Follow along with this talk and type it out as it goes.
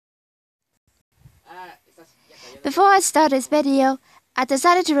Before I start this video, I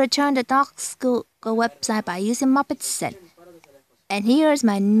decided to return the dog school website by using Mobizen. And here's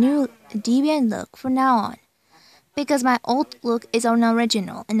my new deviant look from now on, because my old look is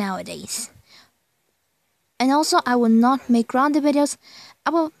unoriginal nowadays. And also, I will not make grounded videos, I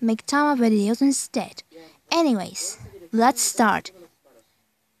will make timer videos instead. Anyways, let's start.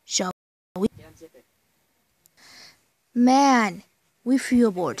 Shall we? Man, we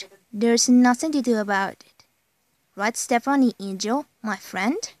feel bored. There's nothing to do about it. Right, Stephanie Angel, my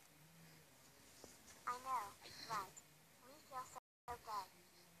friend? I know, right. We feel so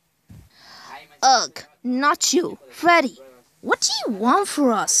bad. Ugh, not you, Freddie. What do you want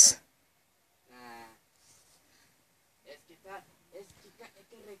for us?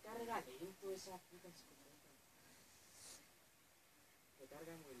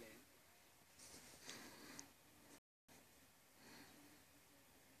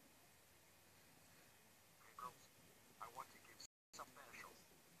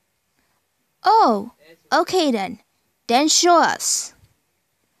 Oh, okay then. Then show us.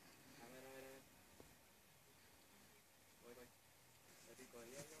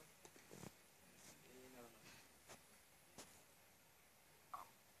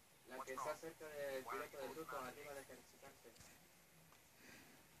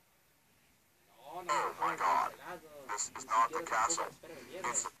 Oh my god, this is not the castle.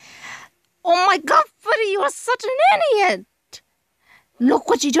 Oh my god, Freddie, you are such an idiot! Look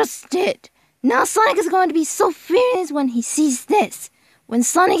what you just did. Now Sonic is going to be so furious when he sees this. When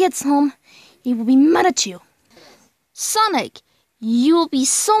Sonic gets home, he will be mad at you. Sonic, you will be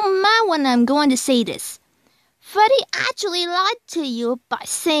so mad when I'm going to say this. Freddie actually lied to you by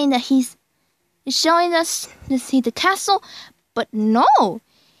saying that he's showing us to see the castle, but no,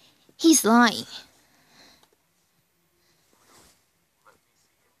 he's lying.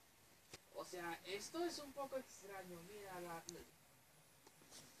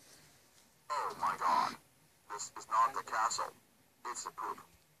 Oh my god, this is not the castle. It's the proof.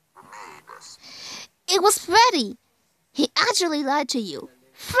 We made this. It was Freddie. He actually lied to you.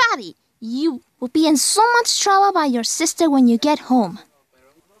 Freddie, you will be in so much trouble by your sister when you get home. I'm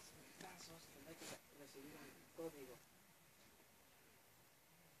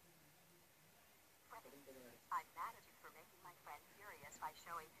mad at you for making my friend furious by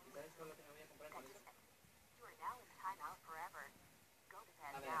showing him. You are now in timeout forever. Go to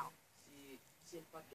bed now.